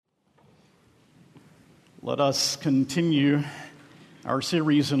Let us continue our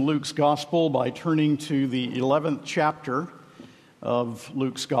series in Luke's Gospel by turning to the 11th chapter of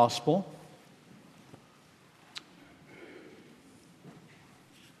Luke's Gospel.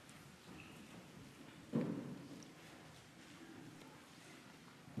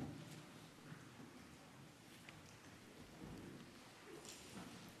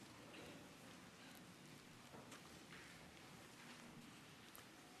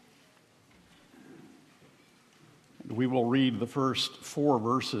 We will read the first 4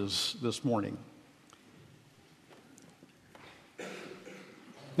 verses this morning.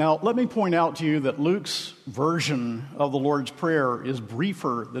 Now, let me point out to you that Luke's version of the Lord's Prayer is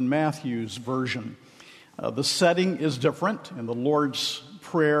briefer than Matthew's version. The setting is different. In the Lord's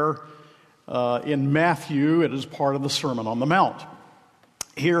Prayer in Matthew, it is part of the Sermon on the Mount.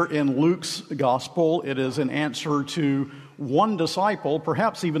 Here in Luke's Gospel, it is an answer to one disciple,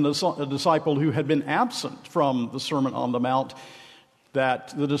 perhaps even a disciple who had been absent from the Sermon on the Mount,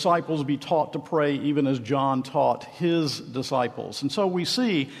 that the disciples be taught to pray even as John taught his disciples. And so we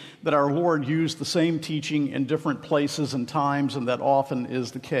see that our Lord used the same teaching in different places and times, and that often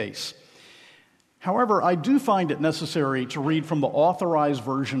is the case. However, I do find it necessary to read from the authorized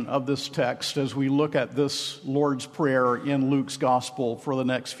version of this text as we look at this Lord's Prayer in Luke's Gospel for the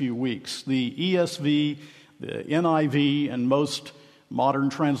next few weeks. The ESV, the NIV, and most modern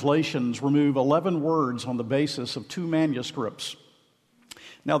translations remove 11 words on the basis of 2 manuscripts.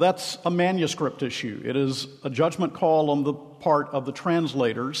 Now, that's a manuscript issue. It is a judgment call on the part of the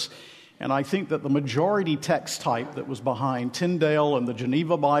translators, and I think that the majority text type that was behind Tyndale and the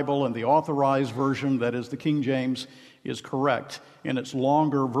Geneva Bible and the authorized version, that is the King James, is correct in its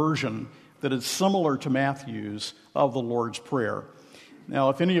longer version that is similar to Matthew's of the Lord's Prayer. Now,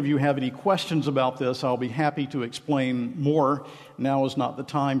 if any of you have any questions about this, I'll be happy to explain more. Now is not the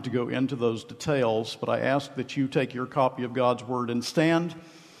time to go into those details, but I ask that you take your copy of God's Word and stand.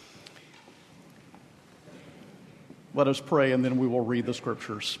 Let us pray, and then we will read the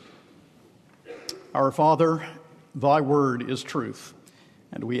Scriptures. Our Father, Thy Word is truth,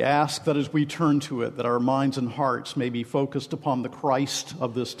 and we ask that as we turn to it, that our minds and hearts may be focused upon the Christ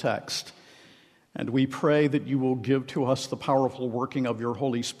of this text. And we pray that you will give to us the powerful working of your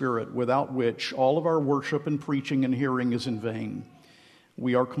Holy Spirit, without which all of our worship and preaching and hearing is in vain.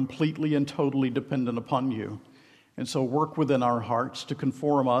 We are completely and totally dependent upon you. And so work within our hearts to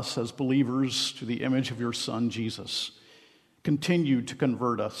conform us as believers to the image of your Son, Jesus. Continue to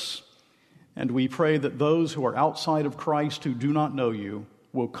convert us. And we pray that those who are outside of Christ who do not know you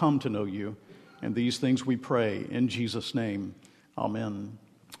will come to know you. And these things we pray in Jesus' name. Amen.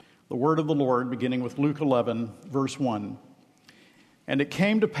 The word of the Lord, beginning with Luke 11, verse 1. And it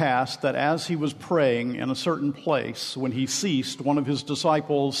came to pass that as he was praying in a certain place, when he ceased, one of his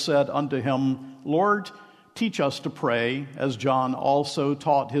disciples said unto him, Lord, teach us to pray, as John also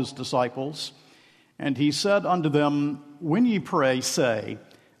taught his disciples. And he said unto them, When ye pray, say,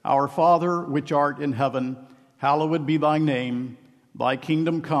 Our Father which art in heaven, hallowed be thy name. Thy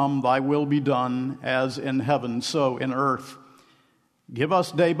kingdom come, thy will be done, as in heaven, so in earth. Give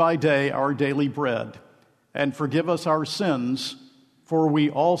us day by day our daily bread, and forgive us our sins, for we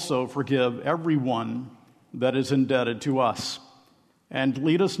also forgive everyone that is indebted to us. And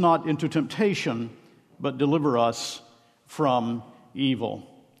lead us not into temptation, but deliver us from evil.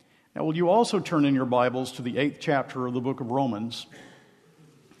 Now, will you also turn in your Bibles to the 8th chapter of the book of Romans,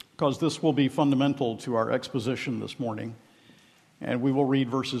 because this will be fundamental to our exposition this morning. And we will read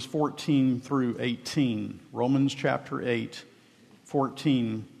verses 14 through 18. Romans chapter 8.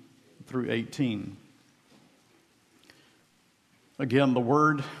 14 through 18. Again, the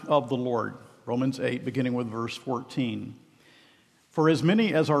word of the Lord, Romans 8, beginning with verse 14. For as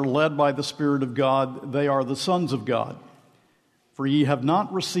many as are led by the Spirit of God, they are the sons of God. For ye have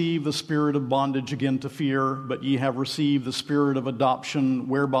not received the spirit of bondage again to fear, but ye have received the spirit of adoption,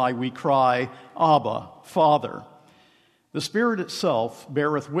 whereby we cry, Abba, Father. The Spirit itself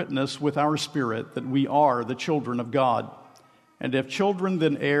beareth witness with our spirit that we are the children of God. And if children,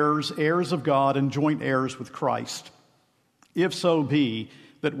 then heirs, heirs of God, and joint heirs with Christ. If so be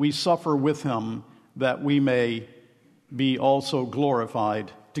that we suffer with him, that we may be also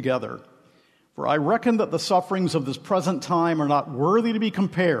glorified together. For I reckon that the sufferings of this present time are not worthy to be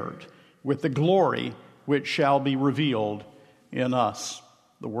compared with the glory which shall be revealed in us.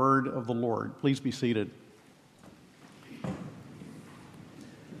 The word of the Lord. Please be seated.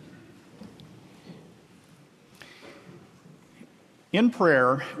 In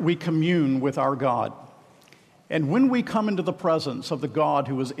prayer, we commune with our God. And when we come into the presence of the God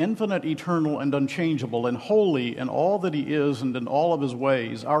who is infinite, eternal, and unchangeable, and holy in all that he is and in all of his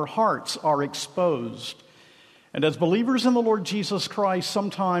ways, our hearts are exposed And as believers in the Lord Jesus Christ,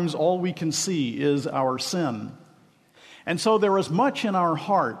 sometimes all we can see is our sin. And so there is much in our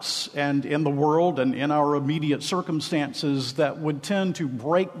hearts and in the world and in our immediate circumstances that would tend to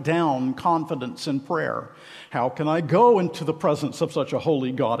break down confidence in prayer. How can I go into the presence of such a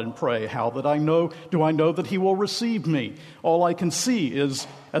holy God and pray? Do I know that He will receive me? All I can see is,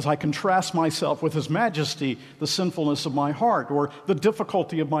 as I contrast myself with His majesty, the sinfulness of my heart or the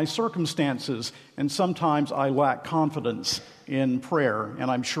difficulty of my circumstances. And sometimes I lack confidence in prayer, and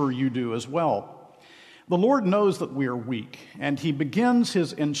I'm sure you do as well. The Lord knows that we are weak, and He begins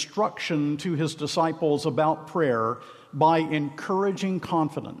His instruction to His disciples about prayer by encouraging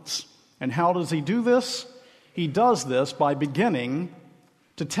confidence. And how does He do this? He does this by beginning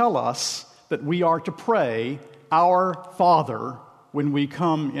to tell us that we are to pray, Our Father, when we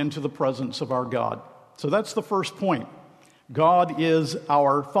come into the presence of our God. So that's the first point. God is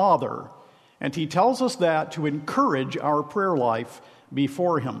our Father, and He tells us that to encourage our prayer life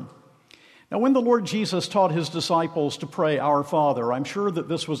before Him. Now, when the Lord Jesus taught His disciples to pray, Our Father, I'm sure that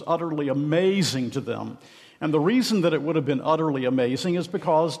this was utterly amazing to them. And the reason that it would have been utterly amazing is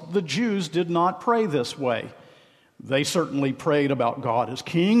because the Jews did not pray this way. They certainly prayed about God as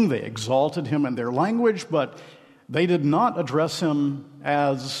King. They exalted Him in their language, but they did not address Him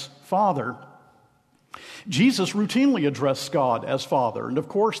as Father. Jesus routinely addressed God as Father, and of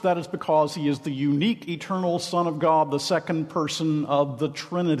course that is because He is the unique, eternal Son of God, the second person of the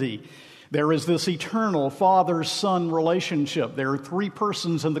Trinity. There is this eternal Father-Son relationship. There are three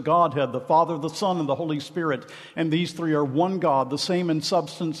persons in the Godhead, the Father, the Son, and the Holy Spirit. And these three are one God, the same in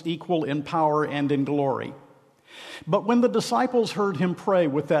substance, equal in power and in glory. But when the disciples heard Him pray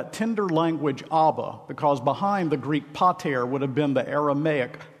with that tender language, Abba, because behind the Greek pater would have been the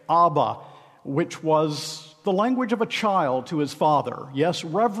Aramaic Abba, which was the language of a child to his father. Yes,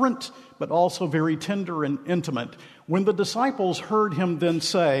 reverent, but also very tender and intimate. When the disciples heard Him then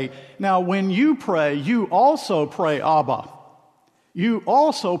say, now when you pray, you also pray Abba. You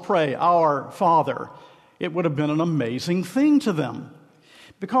also pray Our Father. It would have been an amazing thing to them.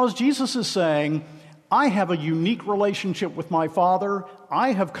 Because Jesus is saying, I have a unique relationship with my Father.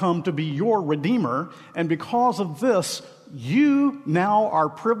 I have come to be your Redeemer. And because of this, you now are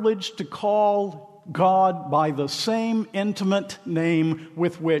privileged to call God by the same intimate name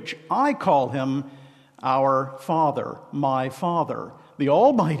with which I call Him, Our Father, my Father. The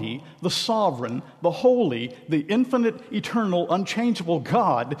Almighty, the Sovereign, the Holy, the infinite, eternal, unchangeable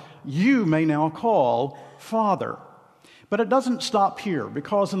God, you may now call Father. But it doesn't stop here,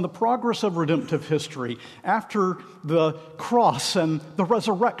 because in the progress of redemptive history, after the cross and the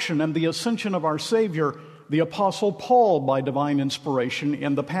resurrection and the ascension of our Savior, the Apostle Paul, by divine inspiration,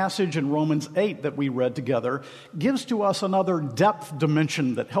 in the passage in Romans 8 that we read together, gives to us another depth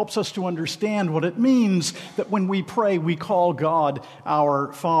dimension that helps us to understand what it means that when we pray, we call God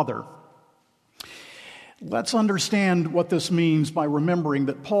our Father. Let's understand what this means by remembering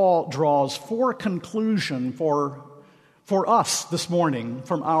that Paul draws four conclusions for us this morning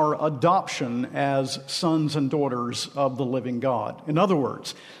from our adoption as sons and daughters of the living God. In other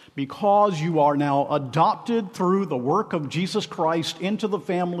words, because you are now adopted through the work of Jesus Christ into the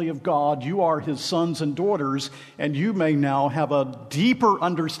family of God, you are His sons and daughters, and you may now have a deeper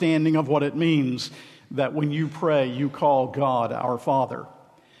understanding of what it means that when you pray, you call God our Father.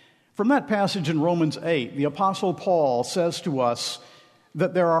 From that passage in Romans 8, the Apostle Paul says to us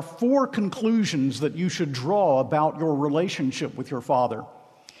that there are four conclusions that you should draw about your relationship with your Father.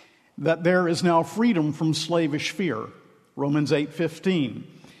 That there is now freedom from slavish fear, Romans 8:15.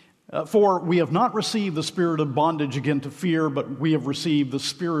 For we have not received the spirit of bondage again to fear, but we have received the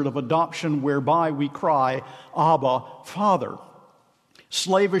spirit of adoption, whereby we cry, Abba, Father.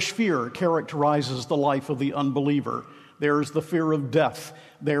 Slavish fear characterizes the life of the unbeliever. There is the fear of death.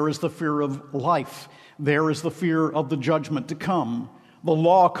 There is the fear of life. There is the fear of the judgment to come. The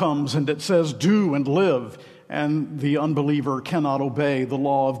law comes and it says, do and live. And the unbeliever cannot obey the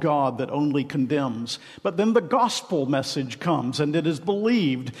law of God that only condemns. But then the gospel message comes and it is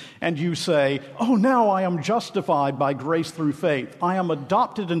believed, and you say, oh, now I am justified by grace through faith. I am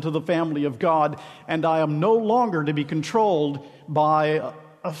adopted into the family of God, and I am no longer to be controlled by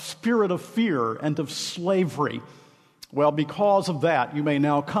a spirit of fear and of slavery. Well, because of that, you may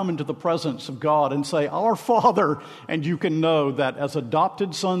now come into the presence of God and say, Our Father, and you can know that as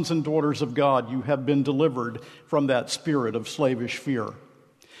adopted sons and daughters of God, you have been delivered from that spirit of slavish fear.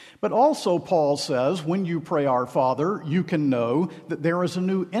 But also, Paul says, when you pray Our Father, you can know that there is a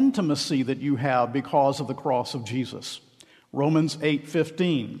new intimacy that you have because of the cross of Jesus. Romans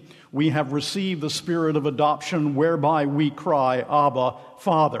 8:15, we have received the spirit of adoption whereby we cry, Abba,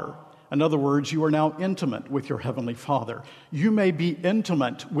 Father. In other words, you are now intimate with your Heavenly Father. You may be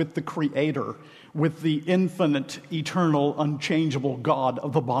intimate with the Creator, with the infinite, eternal, unchangeable God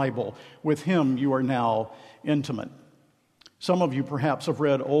of the Bible. With Him, you are now intimate. Some of you perhaps have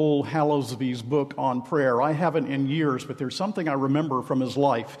read Ole Hallesby's book on prayer. I haven't in years, but there's something I remember from his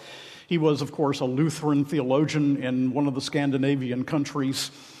life. He was, of course, a Lutheran theologian in one of the Scandinavian countries.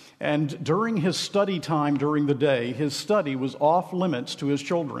 And during his study time during the day, his study was off limits to his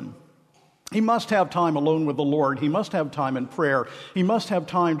children. He must have time alone with the Lord. He must have time in prayer. He must have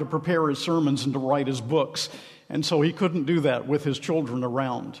time to prepare his sermons and to write his books. And so he couldn't do that with his children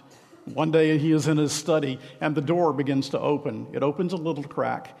around. One day he is in his study and the door begins to open. It opens a little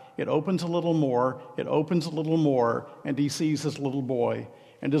crack. It opens a little more. It opens a little more. And he sees his little boy.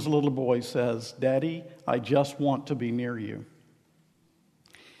 And his little boy says, "Daddy, I just want to be near you."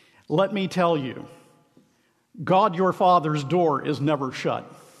 Let me tell you, God your Father's door is never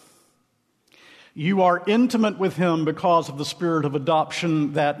shut. You are intimate with Him because of the spirit of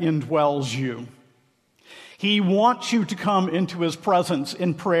adoption that indwells you. He wants you to come into His presence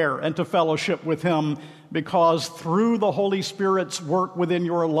in prayer and to fellowship with Him because through the Holy Spirit's work within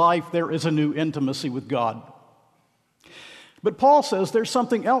your life, there is a new intimacy with God. But Paul says there's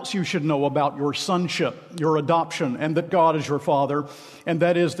something else you should know about your sonship, your adoption, and that God is your Father, and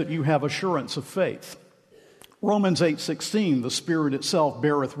that is that you have assurance of faith. Romans 8:16, the Spirit itself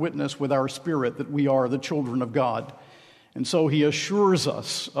beareth witness with our spirit that we are the children of God. And so he assures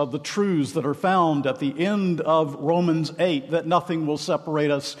us of the truths that are found at the end of Romans 8, that nothing will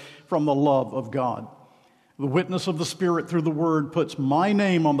separate us from the love of God. The witness of the Spirit through the Word puts my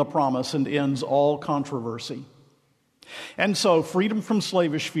name on the promise and ends all controversy. And so freedom from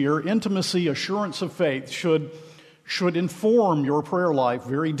slavish fear, intimacy, assurance of faith should inform your prayer life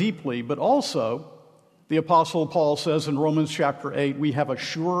very deeply, but also the Apostle Paul says in Romans chapter 8, we have a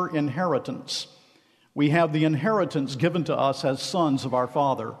sure inheritance. We have the inheritance given to us as sons of our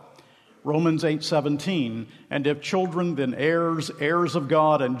Father. Romans 8:17, and if children, then heirs, heirs of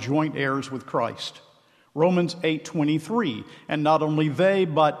God and joint heirs with Christ. Romans 8:23, and not only they,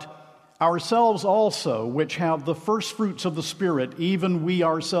 but ourselves also, which have the first fruits of the Spirit, even we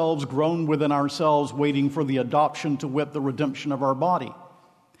ourselves groan within ourselves, waiting for the adoption, to wit, the redemption of our body.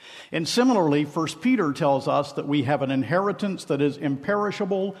 And similarly, 1 Peter tells us that we have an inheritance that is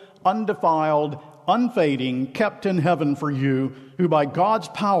imperishable, undefiled, unfading, kept in heaven for you, who by God's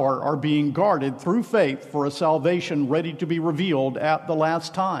power are being guarded through faith for a salvation ready to be revealed at the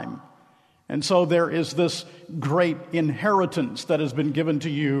last time. And so there is this great inheritance that has been given to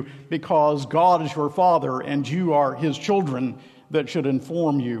you because God is your Father and you are His children, that should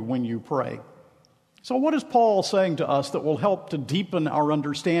inform you when you pray. So what is Paul saying to us that will help to deepen our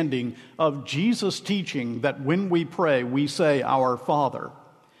understanding of Jesus' teaching that when we pray, we say, "Our Father"?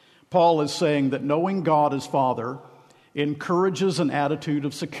 Paul is saying that knowing God as Father encourages an attitude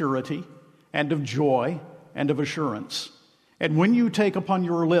of security and of joy and of assurance. And when you take upon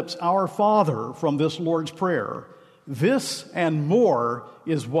your lips, "Our Father," from this Lord's Prayer, this and more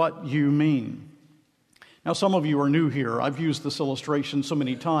is what you mean. Now, some of you are new here. I've used this illustration so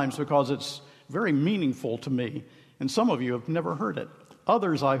many times because it's very meaningful to me, and some of you have never heard it.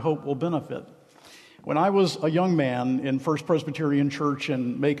 Others, I hope, will benefit. When I was a young man in First Presbyterian Church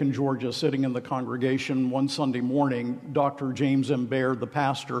in Macon, Georgia, sitting in the congregation one Sunday morning, Dr. James M. Baird, the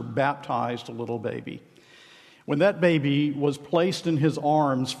pastor, baptized a little baby. When that baby was placed in his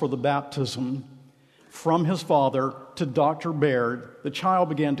arms for the baptism from his father to Dr. Baird, the child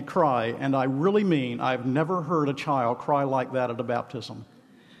began to cry, and I really mean I've never heard a child cry like that at a baptism.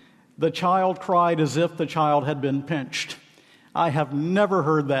 The child cried as if the child had been pinched. I have never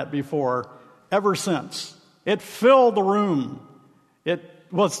heard that before, ever since. It filled the room. It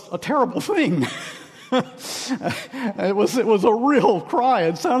was a terrible thing. It was a real cry.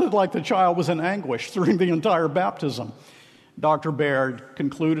 It sounded like the child was in anguish during the entire baptism. Dr. Baird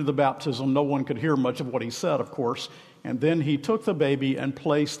concluded the baptism. No one could hear much of what he said, of course. And then he took the baby and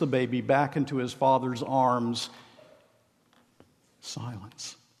placed the baby back into his father's arms.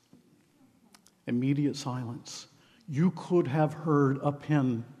 Silence. Immediate silence. You could have heard a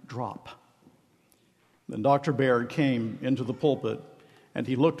pin drop. Then Dr. Baird came into the pulpit and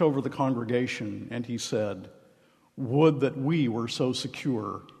he looked over the congregation and he said, "Would that we were so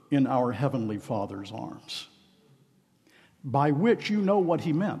secure in our Heavenly Father's arms." By which you know what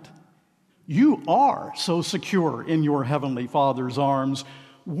he meant. You are so secure in your Heavenly Father's arms.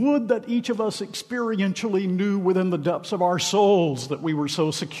 Would that each of us experientially knew within the depths of our souls that we were so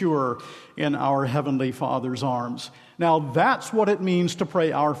secure in our Heavenly Father's arms. Now that's what it means to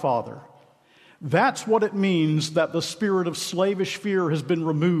pray, "Our Father." That's what it means that the spirit of slavish fear has been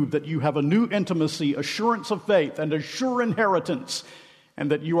removed, that you have a new intimacy, assurance of faith, and a sure inheritance, and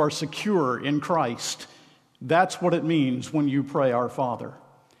that you are secure in Christ. That's what it means when you pray, Our Father.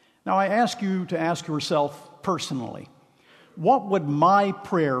 Now, I ask you to ask yourself personally, what would my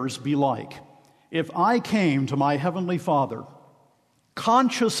prayers be like if I came to my Heavenly Father,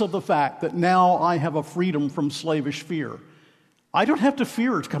 conscious of the fact that now I have a freedom from slavish fear? I don't have to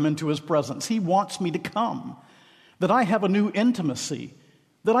fear to come into His presence. He wants me to come. That I have a new intimacy.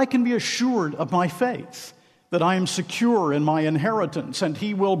 That I can be assured of my faith. That I am secure in my inheritance, and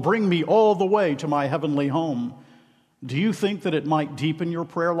He will bring me all the way to my heavenly home. Do you think that it might deepen your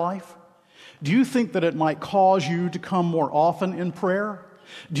prayer life? Do you think that it might cause you to come more often in prayer?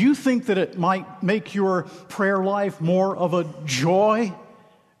 Do you think that it might make your prayer life more of a joy?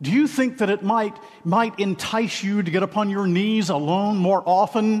 Do you think that it might entice you to get upon your knees alone more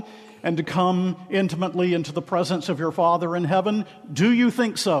often and to come intimately into the presence of your Father in heaven? Do you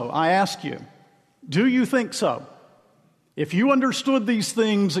think so? I ask you. Do you think so? If you understood these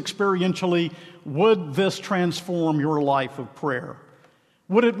things experientially, would this transform your life of prayer?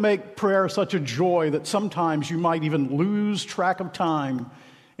 Would it make prayer such a joy that sometimes you might even lose track of time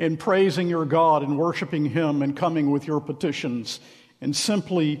in praising your God and worshiping Him and coming with your petitions and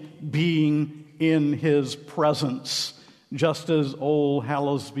simply being in His presence, just as old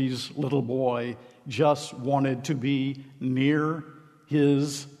Hallowsby's little boy just wanted to be near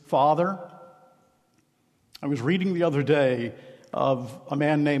his Father? I was reading the other day of a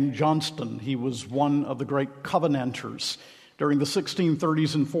man named Johnston. He was one of the great Covenanters. During the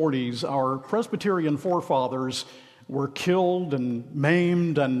 1630s and 40s, our Presbyterian forefathers were killed and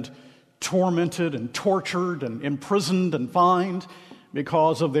maimed and tormented and tortured and imprisoned and fined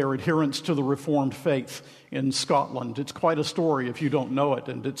because of their adherence to the Reformed faith in Scotland. It's quite a story if you don't know it,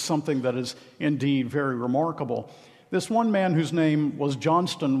 and it's something that is indeed very remarkable. This one man whose name was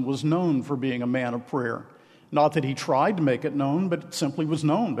Johnston was known for being a man of prayer. Not that he tried to make it known, but it simply was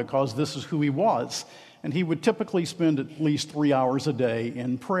known because this is who he was. And he would typically spend at least 3 hours a day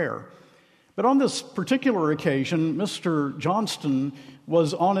in prayer. But on this particular occasion, Mr. Johnston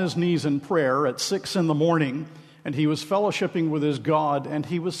was on his knees in prayer at 6 a.m, and he was fellowshipping with his God, and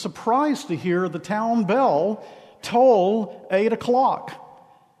he was surprised to hear the town bell toll 8 o'clock.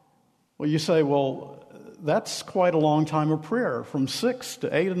 Well, you say, well, that's quite a long time of prayer, from 6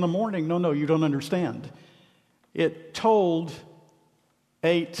 to 8 in the morning. No, you don't understand. It tolled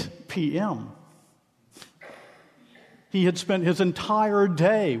 8 p.m. He had spent his entire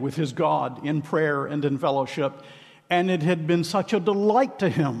day with his God in prayer and in fellowship, and it had been such a delight to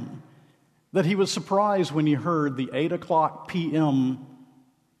him that he was surprised when he heard the 8 o'clock p.m.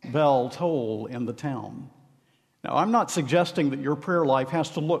 bell toll in the town. Now, I'm not suggesting that your prayer life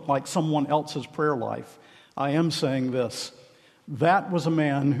has to look like someone else's prayer life. I am saying this. That was a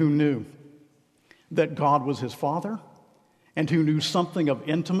man who knew that God was his Father and who knew something of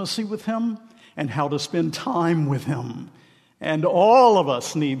intimacy with Him and how to spend time with Him. And all of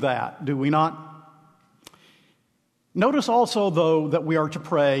us need that, do we not? Notice also, though, that we are to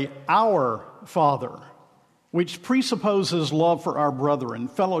pray, Our Father, which presupposes love for our brethren,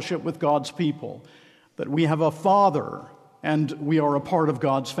 fellowship with God's people, that we have a Father and we are a part of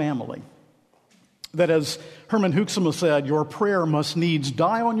God's family. That, as Herman Hoeksema said, your prayer must needs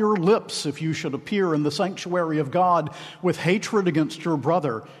die on your lips if you should appear in the sanctuary of God with hatred against your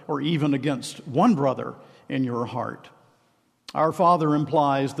brother or even against one brother in your heart. Our Father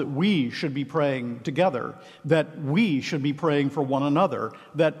implies that we should be praying together, that we should be praying for one another,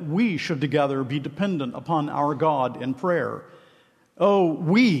 that we should together be dependent upon our God in prayer. Oh,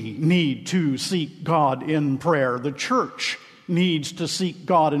 we need to seek God in prayer. The church needs to seek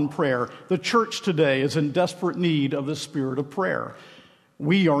God in prayer. The church today is in desperate need of the spirit of prayer.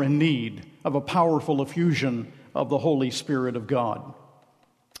 We are in need of a powerful effusion of the Holy Spirit of God.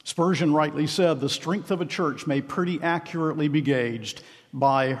 Spurgeon rightly said, the strength of a church may pretty accurately be gauged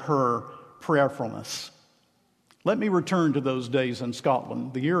by her prayerfulness. Let me return to those days in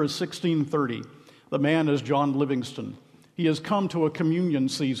Scotland. The year is 1630. The man is John Livingston. He has come to a communion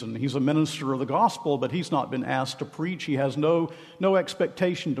season. He's a minister of the gospel, but he's not been asked to preach. He has no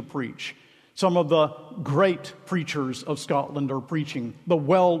expectation to preach. Some of the great preachers of Scotland are preaching. The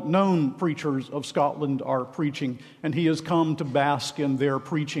well-known preachers of Scotland are preaching, and he has come to bask in their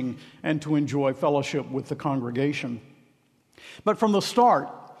preaching and to enjoy fellowship with the congregation. But from the start,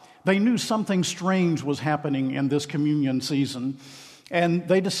 they knew something strange was happening in this communion season, and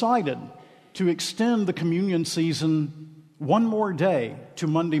they decided to extend the communion season one more day to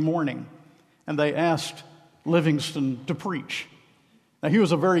Monday morning, and they asked Livingston to preach. Now, he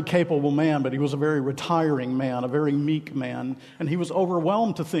was a very capable man, but he was a very retiring man, a very meek man, and he was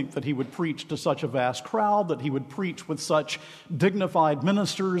overwhelmed to think that he would preach to such a vast crowd, that he would preach with such dignified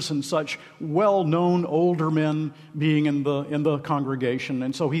ministers and such well-known older men being in the congregation.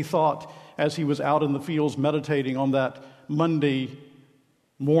 And so he thought, as he was out in the fields meditating on that Monday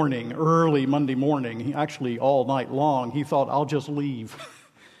morning, early Monday morning, actually all night long, he thought, I'll just leave.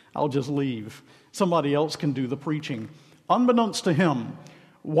 I'll just leave. Somebody else can do the preaching. Unbeknownst to him,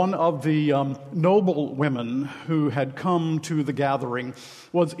 one of the noble women who had come to the gathering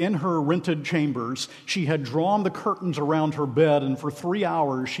was in her rented chambers. She had drawn the curtains around her bed, and for 3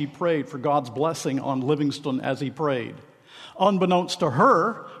 hours she prayed for God's blessing on Livingston as he prayed. Unbeknownst to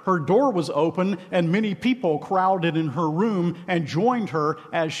her, her door was open, and many people crowded in her room and joined her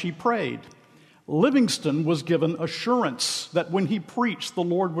as she prayed. Livingston was given assurance that when he preached, the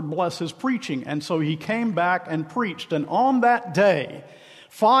Lord would bless his preaching. And so he came back and preached. And on that day,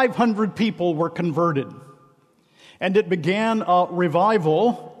 500 people were converted. And it began a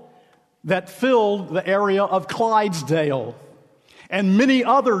revival that filled the area of Clydesdale. And many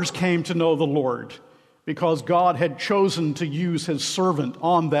others came to know the Lord because God had chosen to use his servant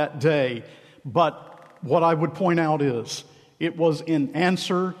on that day. But what I would point out is, it was in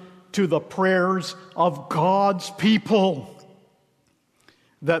answer to the prayers of God's people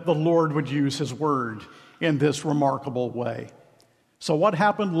that the Lord would use his word in this remarkable way. So what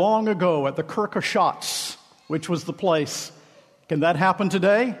happened long ago at the Kirk of Shotts, which was the place, can that happen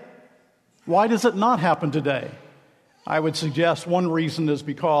today? Why does it not happen today? I would suggest one reason is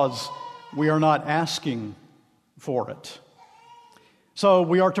because we are not asking for it. So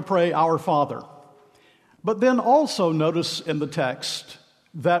we are to pray, Our Father. But then also notice in the text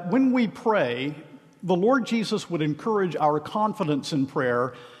that when we pray, the Lord Jesus would encourage our confidence in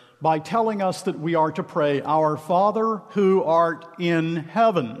prayer by telling us that we are to pray, Our Father who art in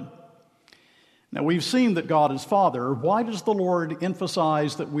heaven. Now, we've seen that God is Father. Why does the Lord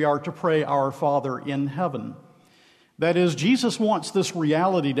emphasize that we are to pray, Our Father in heaven? That is, Jesus wants this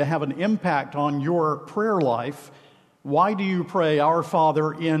reality to have an impact on your prayer life. Why do you pray, Our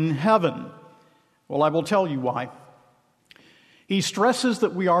Father in heaven? Well, I will tell you why. He stresses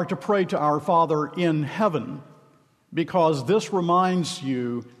that we are to pray to our Father in heaven because this reminds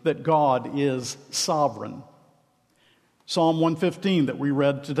you that God is sovereign. Psalm 115 that we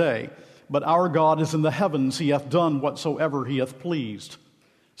read today, but our God is in the heavens, he hath done whatsoever he hath pleased.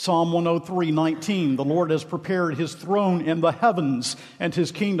 Psalm 103:19, the Lord has prepared his throne in the heavens, and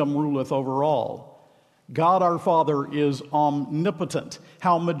his kingdom ruleth over all. God our Father is omnipotent.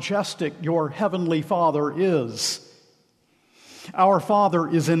 How majestic your heavenly Father is. Our Father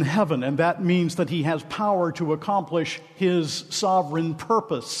is in heaven, and that means that he has power to accomplish his sovereign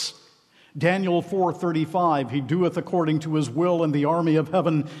purpose. Daniel 4:35, he doeth according to his will in the army of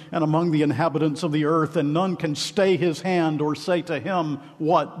heaven and among the inhabitants of the earth, and none can stay his hand or say to him,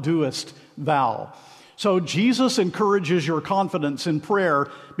 What doest thou? So Jesus encourages your confidence in prayer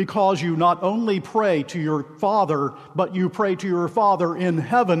because you not only pray to your Father, but you pray to your Father in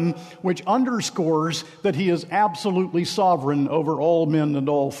heaven, which underscores that he is absolutely sovereign over all men and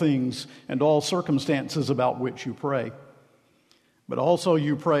all things and all circumstances about which you pray. But also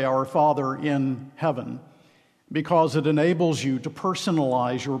you pray, Our Father in heaven, because it enables you to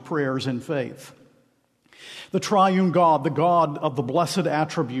personalize your prayers in faith. The triune God, the God of the blessed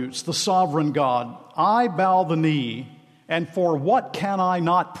attributes, the sovereign God, I bow the knee, and for what can I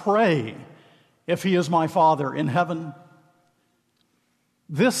not pray if he is my Father in heaven?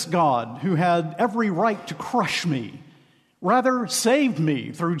 This God, who had every right to crush me, rather saved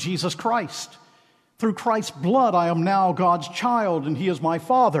me through Jesus Christ. Through Christ's blood, I am now God's child, and he is my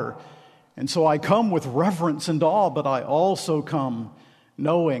Father. And so I come with reverence and awe, but I also come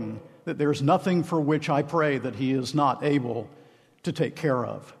knowing that there's nothing for which I pray that he is not able to take care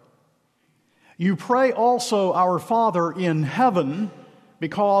of. You pray also, Our Father in heaven,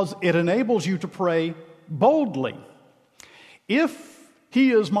 because it enables you to pray boldly. If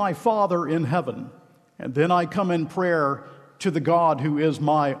he is my Father in heaven, and then I come in prayer to the God who is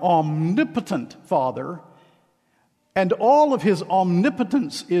my omnipotent Father, and all of his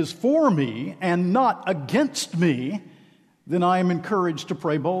omnipotence is for me and not against me, then I am encouraged to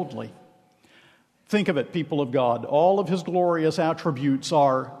pray boldly. Think of it, people of God. All of his glorious attributes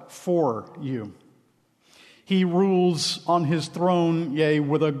are for you. He rules on his throne, yea,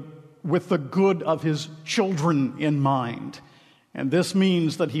 with the good of his children in mind. And this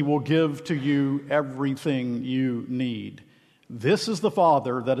means that he will give to you everything you need. This is the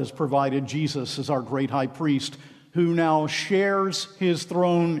Father that has provided Jesus as our great high priest, who now shares his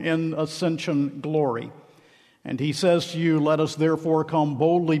throne in ascension glory. And he says to you, let us therefore come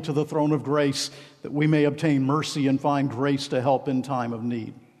boldly to the throne of grace that we may obtain mercy and find grace to help in time of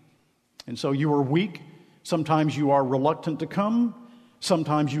need. And so you are weak. Sometimes you are reluctant to come.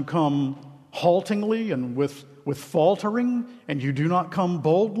 Sometimes you come haltingly and with faltering, and you do not come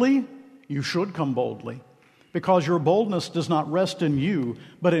boldly. You should come boldly, because your boldness does not rest in you,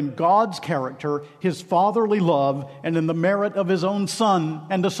 but in God's character, His fatherly love, and in the merit of His own Son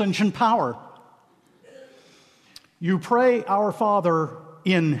and ascension power. You pray, Our Father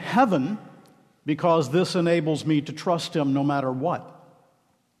in heaven, because this enables me to trust Him no matter what.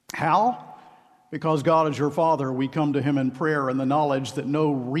 How? Because God is your Father, we come to Him in prayer in the knowledge that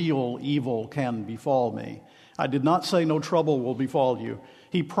no real evil can befall me. I did not say no trouble will befall you.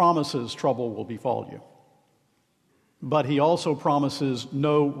 He promises trouble will befall you. But He also promises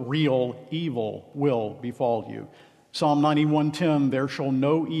no real evil will befall you. Psalm 91:10, there shall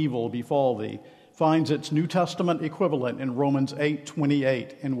no evil befall thee, finds its New Testament equivalent in Romans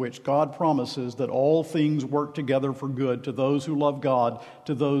 8:28, in which God promises that all things work together for good to those who love God,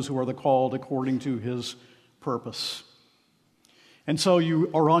 to those who are the called according to His purpose. And so you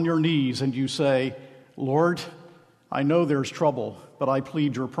are on your knees and you say, Lord, I know there's trouble, but I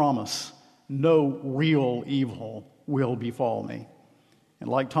plead your promise. No real evil will befall me. And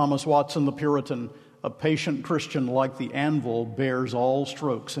like Thomas Watson the Puritan, a patient Christian like the anvil bears all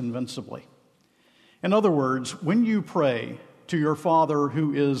strokes invincibly. In other words, when you pray to your Father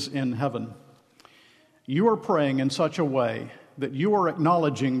who is in heaven, you are praying in such a way that you are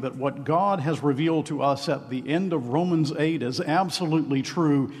acknowledging that what God has revealed to us at the end of Romans 8 is absolutely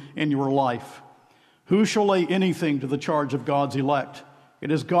true in your life. Who shall lay anything to the charge of God's elect?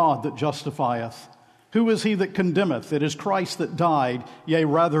 It is God that justifieth. Who is he that condemneth? It is Christ that died, yea,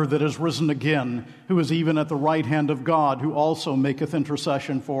 rather that is risen again, who is even at the right hand of God, who also maketh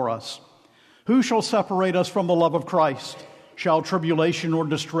intercession for us. Who shall separate us from the love of Christ? Shall tribulation or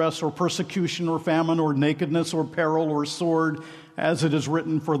distress or persecution or famine or nakedness or peril or sword? As it is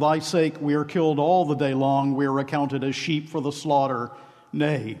written, for thy sake we are killed all the day long, we are accounted as sheep for the slaughter.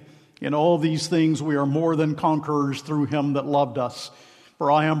 Nay, in all these things we are more than conquerors through him that loved us.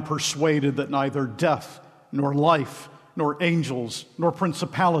 For I am persuaded that neither death, nor life, nor angels, nor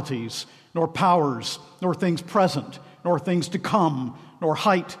principalities, nor powers, nor things present, nor things to come, nor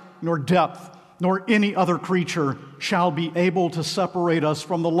height, nor depth, nor any other creature shall be able to separate us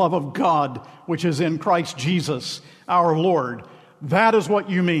from the love of God, which is in Christ Jesus, our Lord. That is what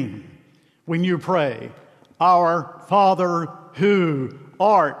you mean when you pray, Our Father who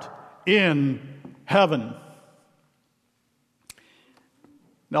art in heaven.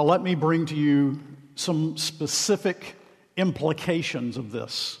 Now let me bring to you some specific implications of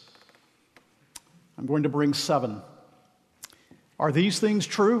this. I'm going to bring 7. Are these things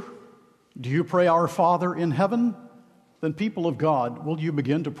true? Do you pray, Our Father in heaven? Then, people of God, will you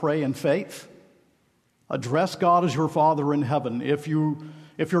begin to pray in faith? Address God as your Father in heaven. If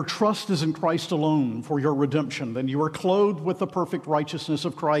your trust is in Christ alone for your redemption, then you are clothed with the perfect righteousness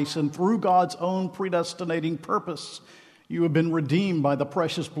of Christ, and through God's own predestinating purpose, you have been redeemed by the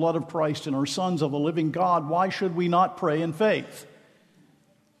precious blood of Christ and are sons of the living God. Why should we not pray in faith?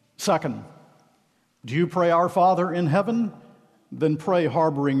 Second, do you pray, Our Father in heaven? Then pray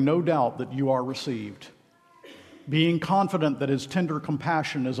harboring no doubt that you are received, being confident that His tender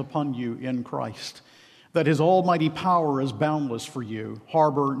compassion is upon you in Christ, that His almighty power is boundless for you.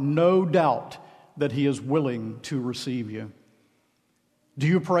 Harbor no doubt that He is willing to receive you. Do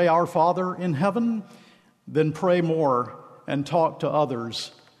you pray, Our Father in heaven? Then pray more and talk to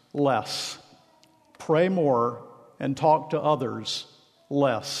others less. Pray more and talk to others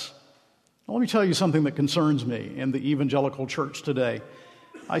less. Now, let me tell you something that concerns me in the evangelical church today.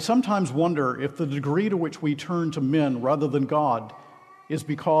 I sometimes wonder if the degree to which we turn to men rather than God is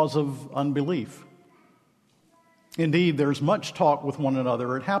because of unbelief. Indeed, there's much talk with one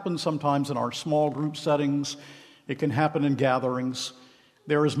another. It happens sometimes in our small group settings. It can happen in gatherings.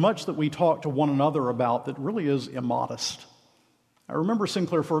 There is much that we talk to one another about that really is immodest. I remember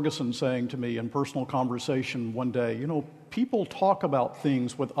Sinclair Ferguson saying to me in personal conversation one day, people talk about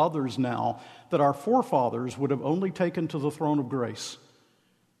things with others now that our forefathers would have only taken to the throne of grace.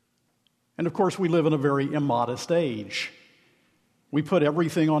 And of course, we live in a very immodest age. We put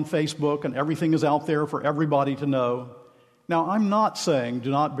everything on Facebook and everything is out there for everybody to know. Now, I'm not saying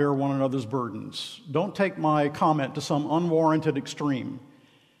do not bear one another's burdens. Don't take my comment to some unwarranted extreme.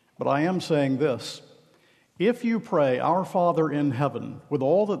 But I am saying this. If you pray, Our Father in heaven, with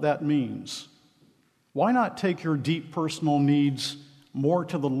all that means, why not take your deep personal needs more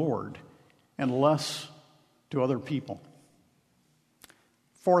to the Lord and less to other people?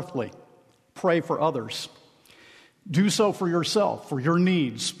 Fourthly, pray for others. Do so for yourself, for your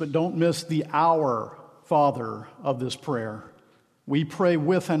needs, but don't miss the Our Father of this prayer. We pray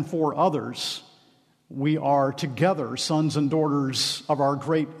with and for others. We are together sons and daughters of our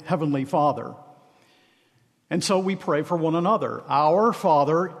great Heavenly Father. And so we pray for one another. Our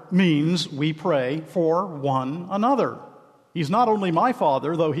Father means we pray for one another. He's not only my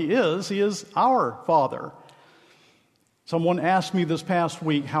Father, though He is our Father. Someone asked me this past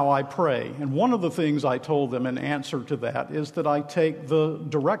week how I pray, and one of the things I told them in answer to that is that I take the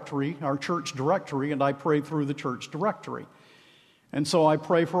directory, our church directory, and I pray through the church directory. And so I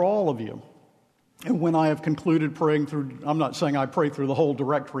pray for all of you. And when I have concluded praying through, I'm not saying I pray through the whole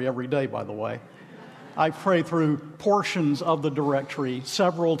directory every day, by the way. I pray through portions of the directory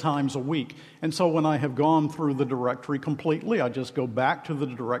several times a week. And so when I have gone through the directory completely, I just go back to the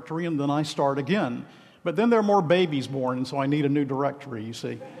directory and then I start again. But then there are more babies born, and so I need a new directory, you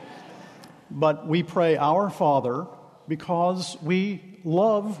see. But we pray Our Father because we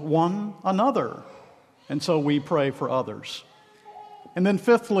love one another. And so we pray for others. And then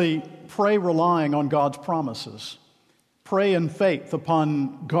fifthly, pray relying on God's promises. Pray in faith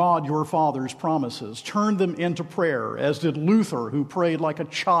upon God your Father's promises. Turn them into prayer, as did Luther, who prayed like a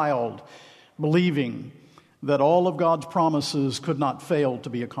child, believing that all of God's promises could not fail to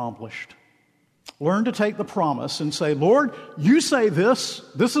be accomplished. Learn to take the promise and say, Lord, you say this.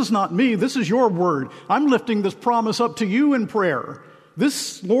 This is not me. This is your word. I'm lifting this promise up to you in prayer.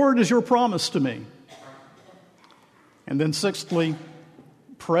 This, Lord, is your promise to me. And then sixthly,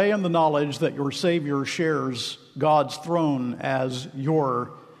 pray in the knowledge that your Savior shares God's throne as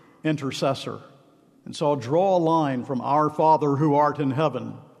your intercessor. And so I'll draw a line from Our Father who art in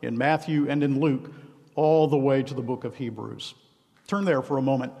heaven in Matthew and in Luke all the way to the book of Hebrews. Turn there for a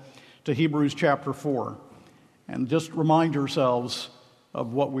moment to Hebrews chapter 4 and just remind yourselves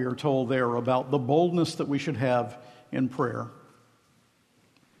of what we are told there about the boldness that we should have in prayer.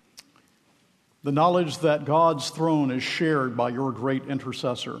 The knowledge that God's throne is shared by your great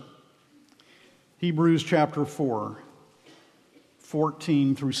intercessor. Hebrews chapter 4,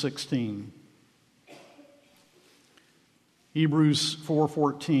 14 through 16. Hebrews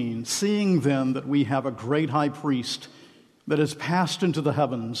 4:14. Seeing then that we have a great high priest that has passed into the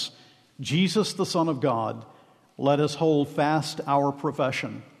heavens, Jesus the Son of God, let us hold fast our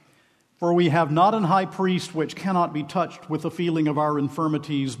profession. For we have not an high priest which cannot be touched with the feeling of our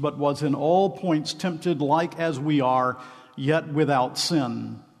infirmities, but was in all points tempted like as we are, yet without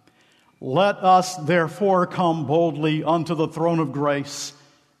sin. Let us therefore come boldly unto the throne of grace,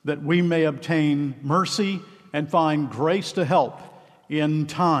 that we may obtain mercy and find grace to help in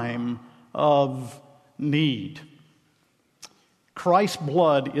time of need. Christ's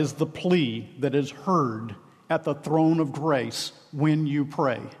blood is the plea that is heard at the throne of grace when you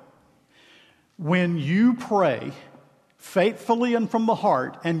pray. When you pray faithfully and from the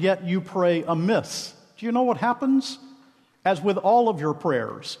heart, and yet you pray amiss, do you know what happens? As with all of your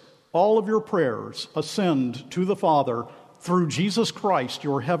prayers ascend to the Father through Jesus Christ,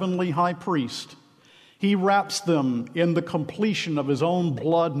 your heavenly high priest. He wraps them in the completion of His own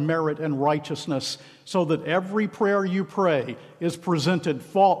blood, merit, and righteousness, so that every prayer you pray is presented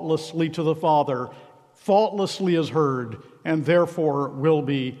faultlessly to the Father, faultlessly is heard, and therefore will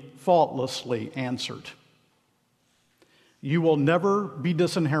be faultlessly answered. You will never be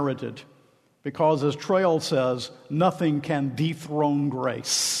disinherited, because as Trail says, nothing can dethrone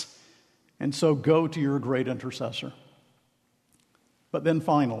grace. And so go to your great intercessor. But then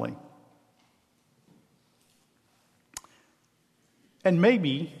finally, and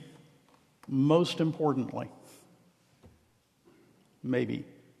maybe most importantly, maybe,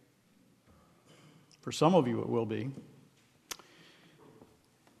 for some of you it will be,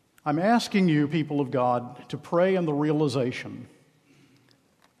 I'm asking you, people of God, to pray in the realization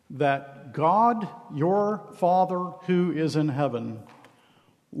that God, your Father who is in heaven,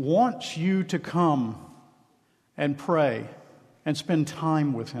 wants you to come and pray and spend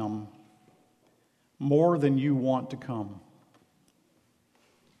time with Him more than you want to come.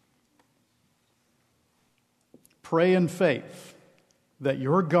 Pray in faith that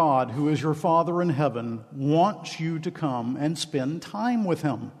your God, who is your Father in heaven, wants you to come and spend time with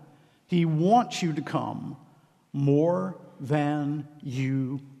Him. He wants you to come more than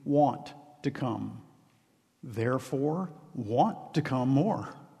you want to come. Therefore, want to come more,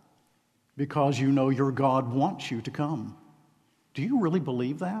 because you know your God wants you to come. Do you really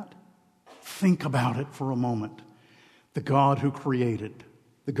believe that? Think about it for a moment. The God who created,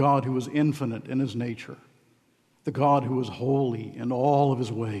 the God who is infinite in His nature, the God who is holy in all of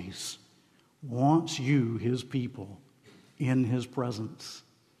His ways, wants you, His people, in His presence.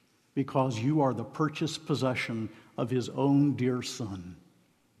 because you are the purchased possession of his own dear Son.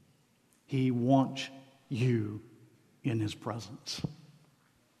 He wants you in his presence.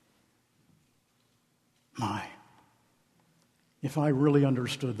 My, if I really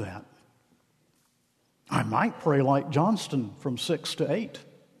understood that, I might pray like Johnston from 6 to 8.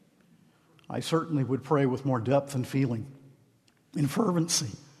 I certainly would pray with more depth and feeling, and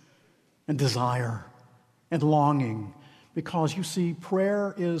fervency, and desire, and longing, because you see,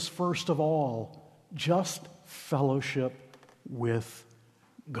 prayer is first of all just fellowship with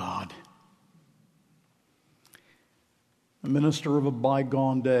God. A minister of a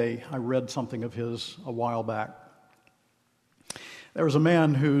bygone day, I read something of his a while back. There was a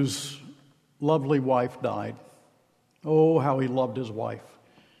man whose lovely wife died. Oh, how he loved his wife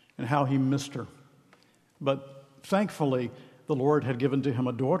and how he missed her. But thankfully, the Lord had given to him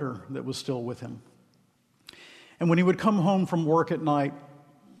a daughter that was still with him. And when he would come home from work at night,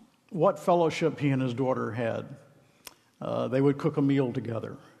 what fellowship he and his daughter had. They would cook a meal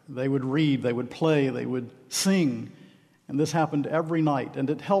together. They would read, they would play, they would sing. And this happened every night, and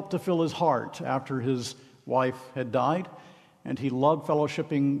it helped to fill his heart after his wife had died. And he loved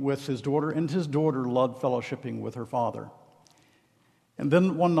fellowshipping with his daughter, and his daughter loved fellowshipping with her father. And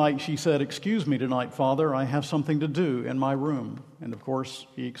then one night she said, "Excuse me tonight, Father, I have something to do in my room." And of course,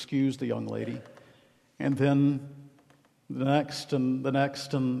 he excused the young lady. And then the next and the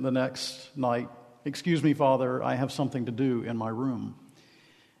next and the next night, "Excuse me, Father, I have something to do in my room."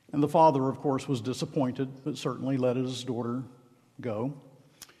 And the father, of course, was disappointed, but certainly let his daughter go.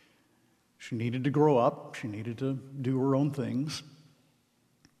 She needed to grow up. She needed to do her own things.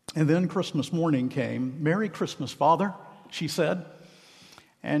 And then Christmas morning came. "Merry Christmas, Father," she said.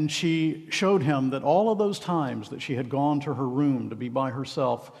 And she showed him that all of those times that she had gone to her room to be by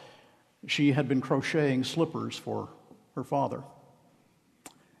herself, she had been crocheting slippers for her father.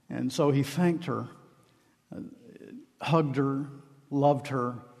 And so he thanked her, hugged her, loved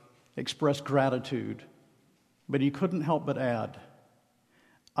her, expressed gratitude. But he couldn't help but add,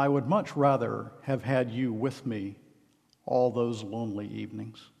 "I would much rather have had you with me all those lonely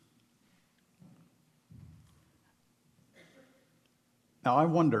evenings." Now I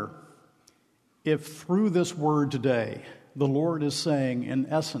wonder if through this word today, the Lord is saying in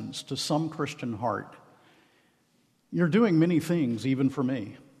essence to some Christian heart, "You're doing many things even for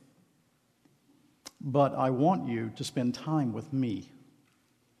me, but I want you to spend time with me.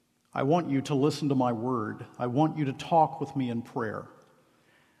 I want you to listen to my word. I want you to talk with me in prayer.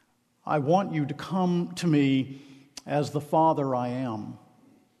 I want you to come to me as the Father I am.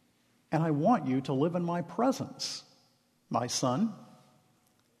 And I want you to live in my presence, my son,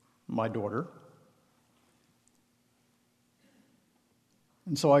 my daughter."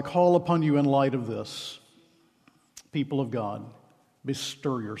 And so I call upon you in light of this, people of God,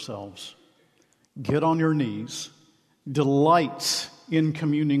 bestir yourselves. Get on your knees. Delight in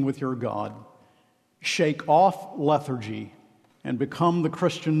communing with your God. Shake off lethargy and become the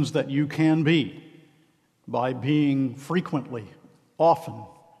Christians that you can be by being frequently, often,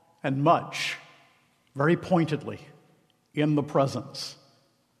 and much, very pointedly, in the presence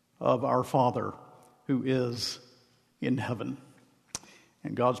of our Father who is in heaven.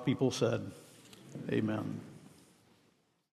 And God's people said, amen.